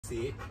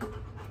Sit.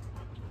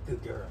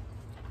 Good girl.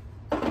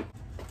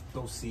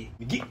 Go sit.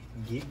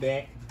 Get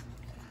back.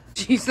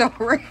 She's so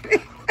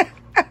ready.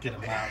 Get a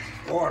loud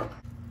order.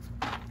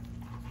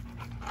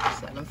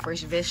 Selling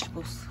fresh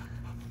vegetables.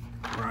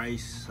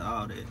 Rice,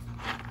 all that.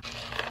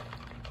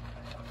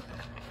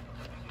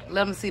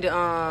 Let them see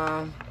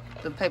the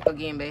paper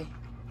again, babe.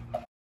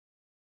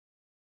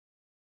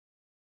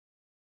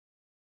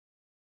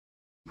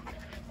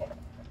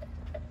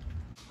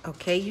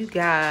 Okay, you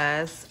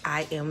guys,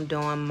 I am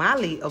doing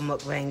Molly a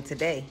mukbang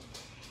today.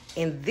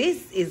 And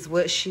this is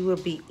what she will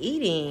be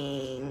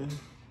eating.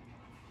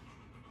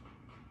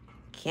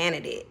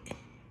 Candidate.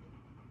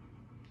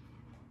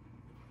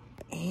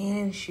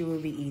 And she will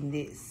be eating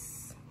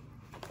this.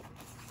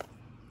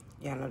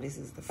 Y'all know this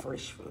is the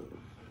fresh food.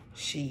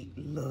 She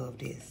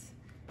loved this.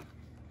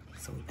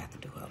 So we about to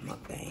do her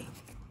mukbang.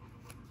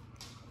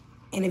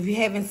 And if you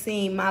haven't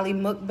seen Molly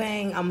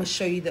mukbang, I'm gonna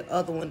show you the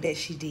other one that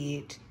she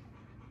did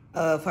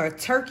of her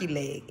turkey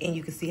leg, and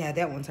you can see how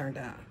that one turned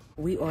out.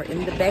 We are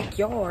in the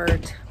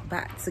backyard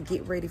about to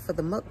get ready for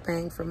the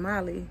mukbang for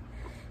Molly.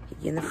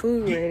 Getting the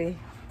food ready.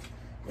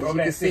 As you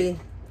can see,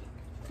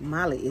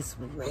 Molly is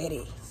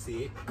ready.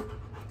 Sit.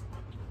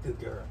 Good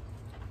girl.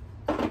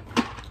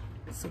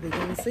 So we're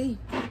gonna see.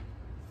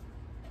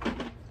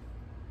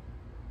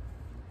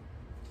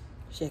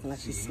 She acting like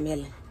she's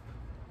smelling.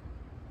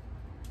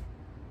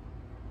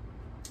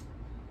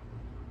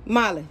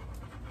 Molly,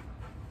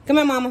 come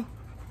here, mama.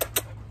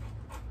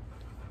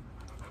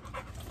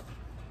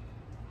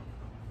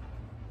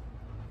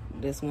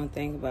 That's one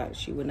thing about it.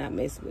 She would not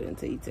mess with it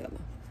until you tell her.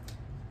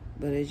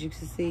 But as you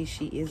can see,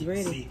 she is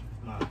ready. Sit,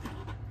 Molly.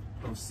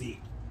 Go sit.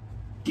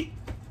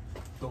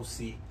 Go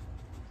sit.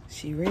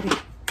 She ready.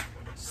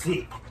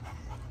 Sit.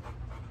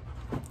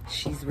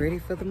 She's ready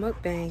for the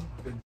mukbang.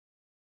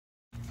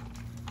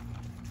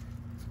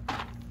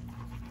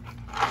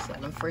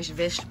 Selling fresh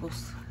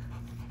vegetables.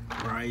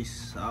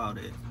 Rice, all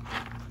that.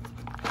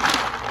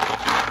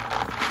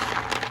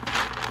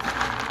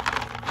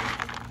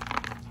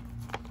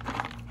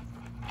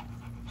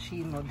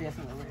 She's most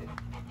definitely ready.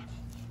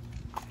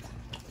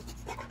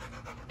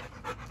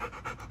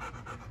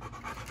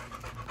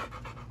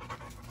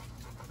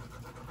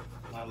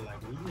 I'm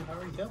like, will you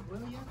hurry up,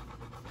 will you?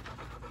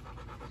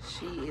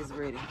 She is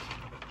ready.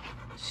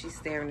 She's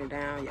staring it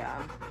down,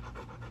 y'all.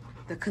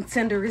 The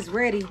contender is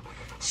ready.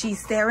 She's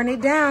staring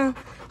it down.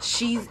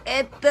 She's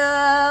at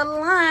the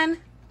line.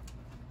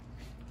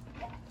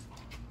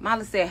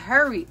 Molly said,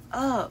 hurry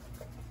up.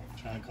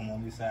 Trying to come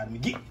on this side of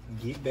me.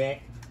 Get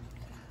back.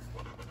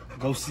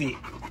 Go sit.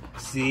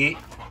 Sit.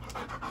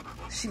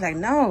 She like,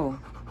 no.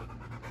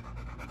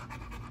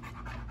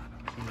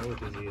 You know what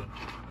this is.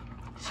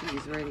 She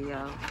is ready,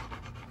 y'all.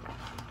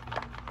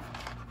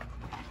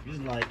 It's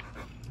like,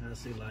 let's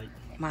see, like,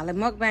 Molly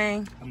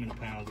mukbang. how many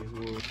pounds this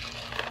was?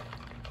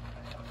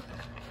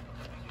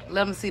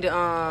 Let them see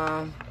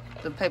the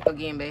paper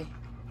again, babe.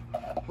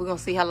 We're gonna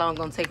see how long it's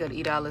gonna take her to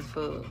eat all this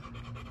food.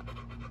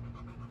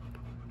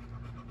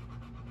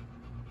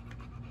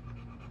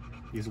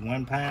 It's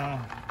 1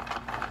 pound.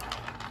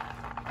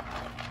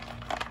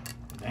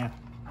 Damn.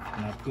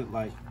 And I put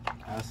like,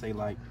 I say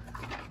like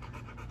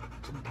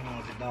 2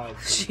 pounds of dog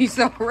food. She's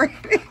so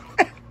ready.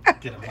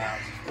 Get a loud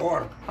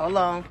order. Hold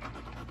on.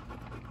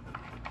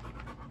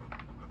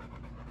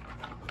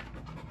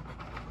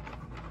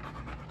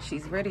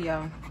 She's ready,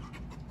 y'all.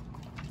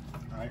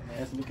 All right,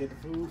 let's look at the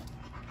food.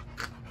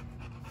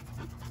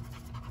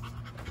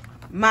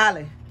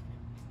 Molly.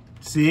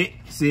 Sit,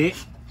 sit,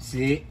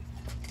 sit.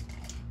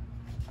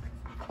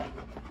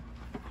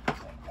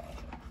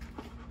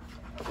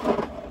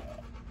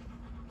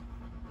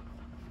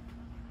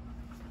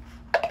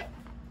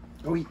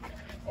 Go eat.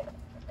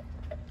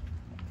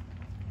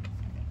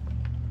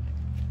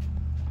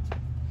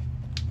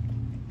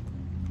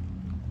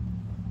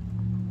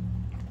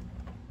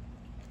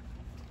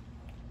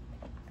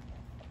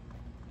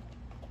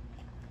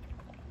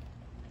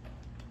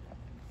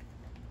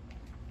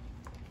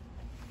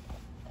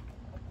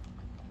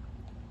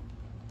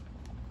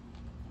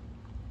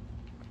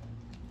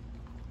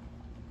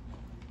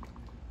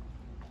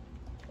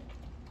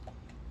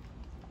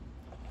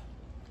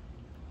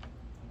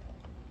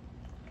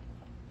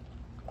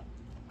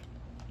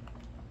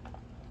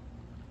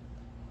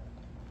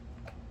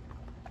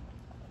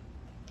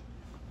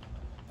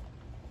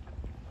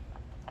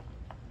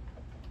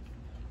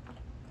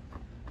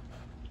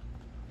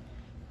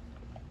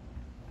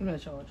 I'm gonna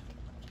charge.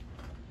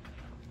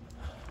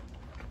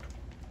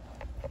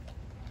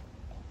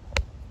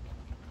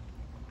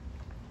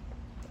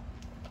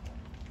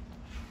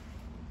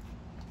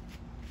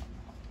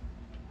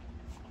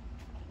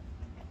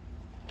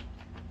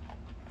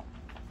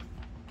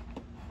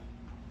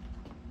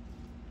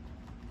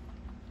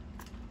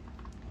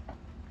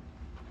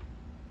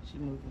 She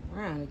moving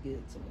around to get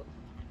it to her.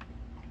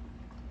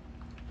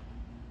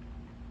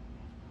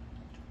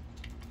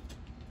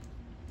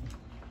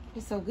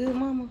 It's so good,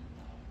 mama.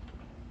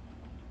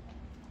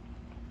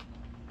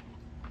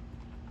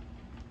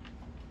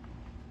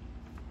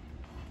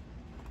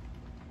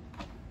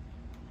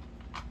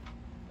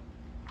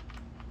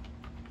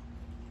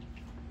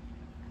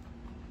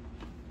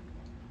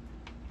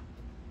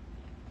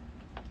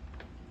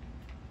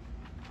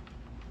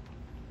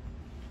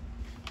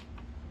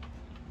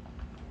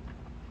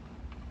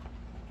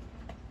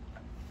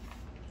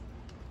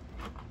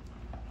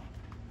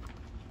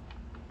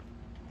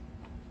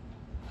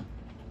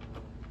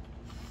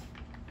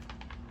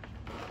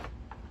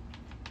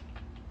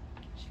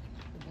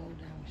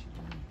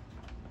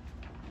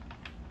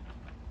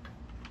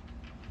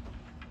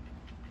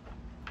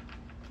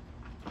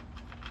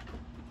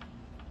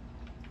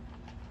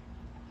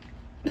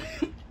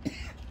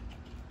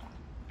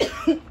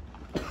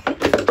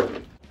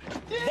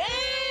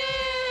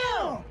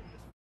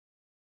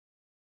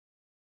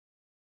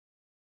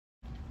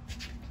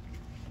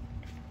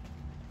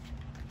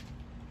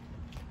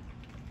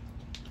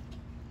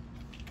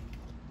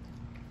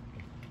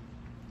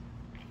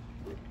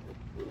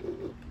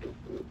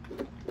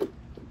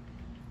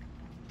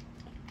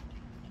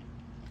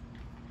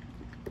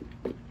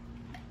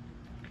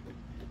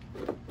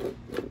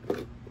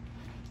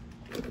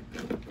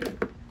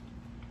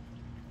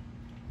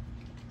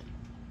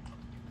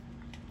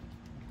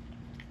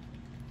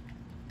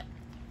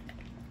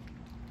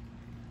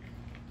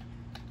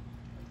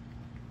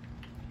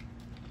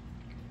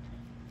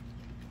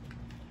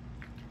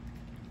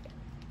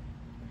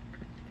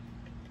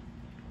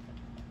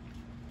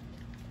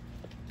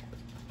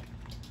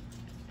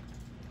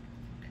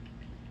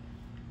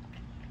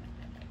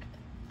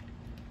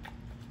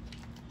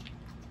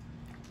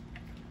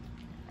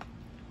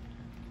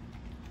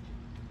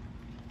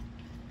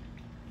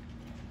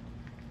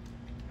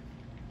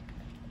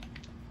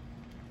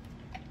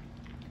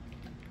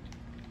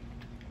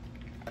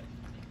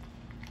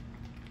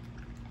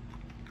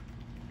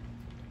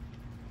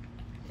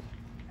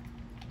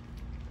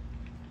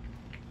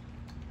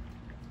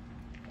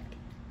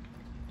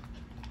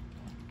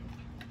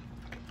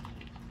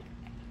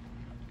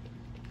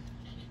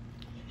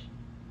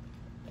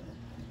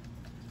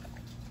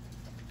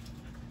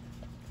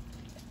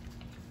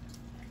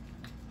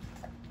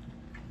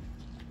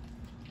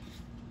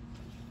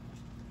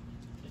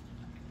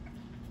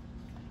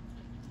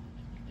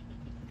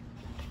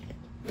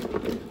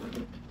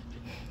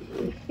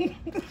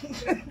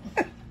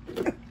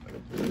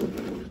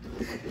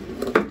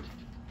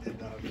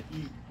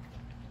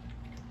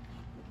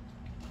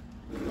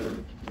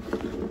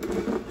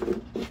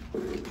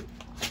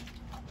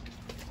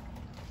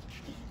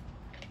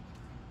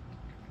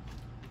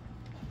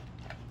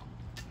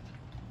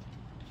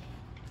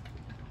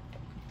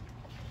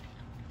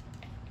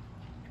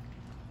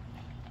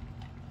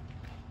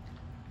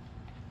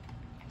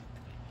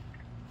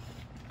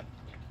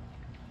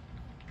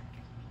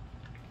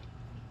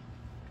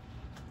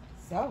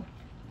 So,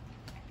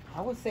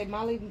 I would say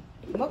Molly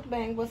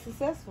mukbang was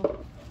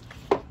successful.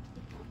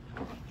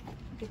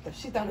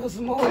 She thought it was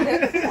more than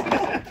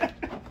that.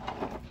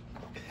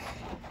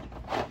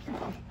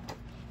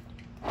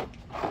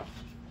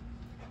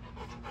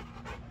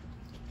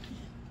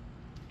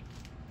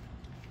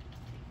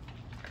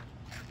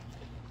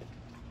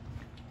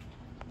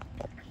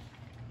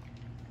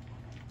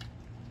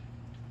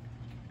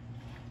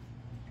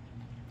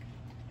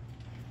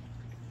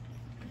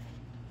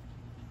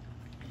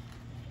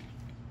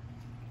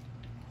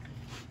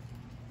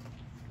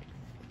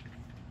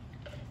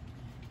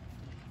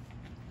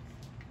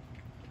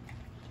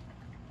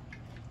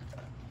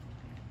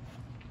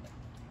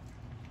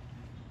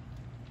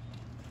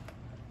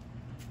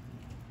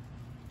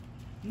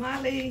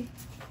 Molly.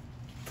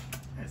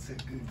 That's a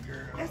good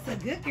girl. That's a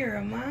good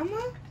girl,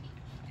 Mama.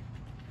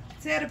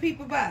 Tell the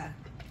people bye.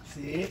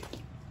 Sit.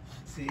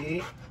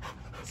 Sit.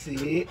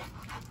 Sit.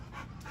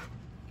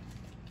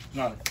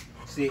 No.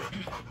 Sit.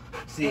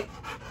 Sit.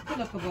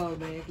 Pull up her bowl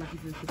bag like you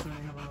just put on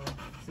her bowl.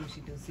 See what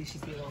she do. See if she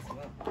still wants some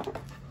up.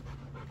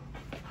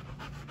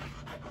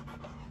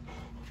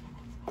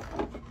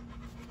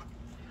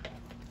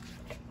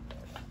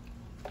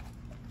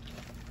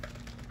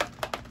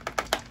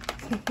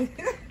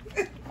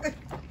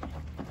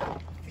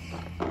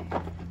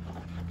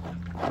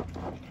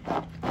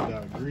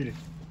 Y'all greedy.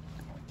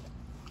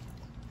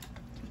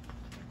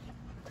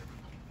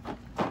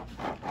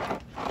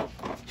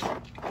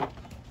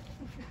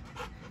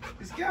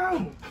 Let's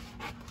go.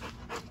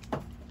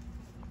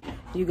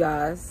 You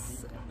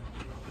guys,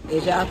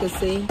 as y'all can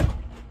see,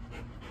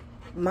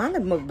 Molly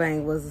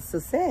mukbang was a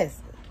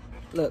success.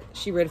 Look,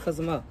 she ready for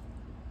some more.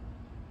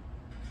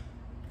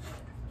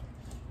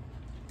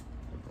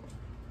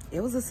 It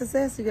was a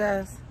success, you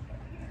guys.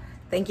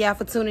 Thank y'all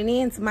for tuning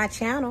in to my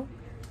channel.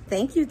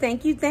 Thank you,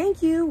 thank you,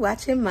 thank you.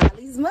 Watching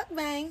Molly's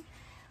mukbang.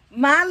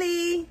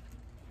 Molly,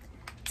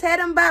 tell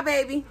them bye,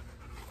 baby.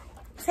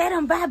 Tell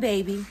them bye,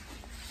 baby.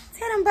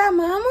 Tell them bye,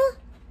 Mama.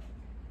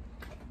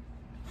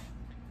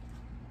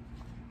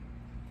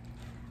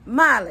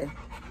 Molly,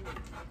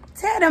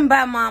 tell them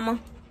bye, Mama.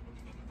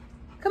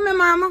 Come here,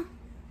 Mama.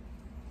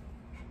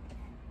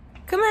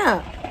 Come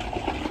here.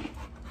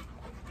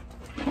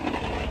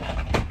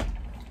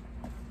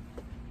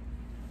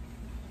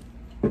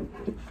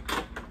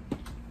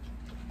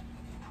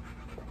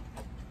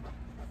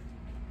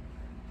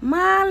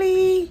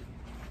 Molly.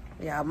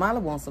 Y'all, Molly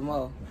wants some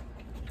more.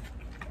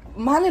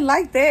 Molly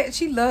like that.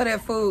 She love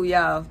that food,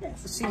 y'all.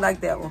 She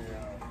like that one.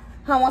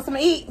 Huh, want some to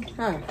eat?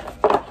 Huh?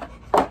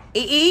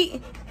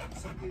 Eat?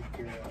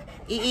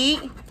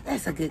 Eat?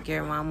 That's a good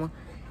girl, Mama.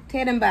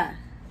 Tell them bye.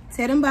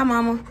 Tell them bye,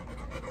 Mama.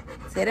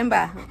 Tell them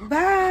bye.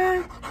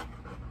 Bye.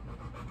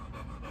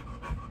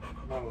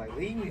 Mama, like,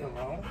 leave me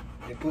alone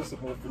and put some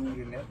more food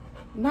in there.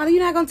 Molly, you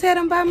not gonna tell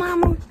them bye,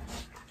 Mama?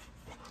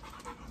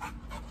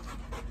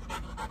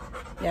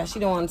 Yeah, she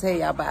don't want to tell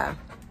y'all bye.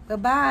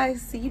 Goodbye.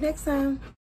 See you next time.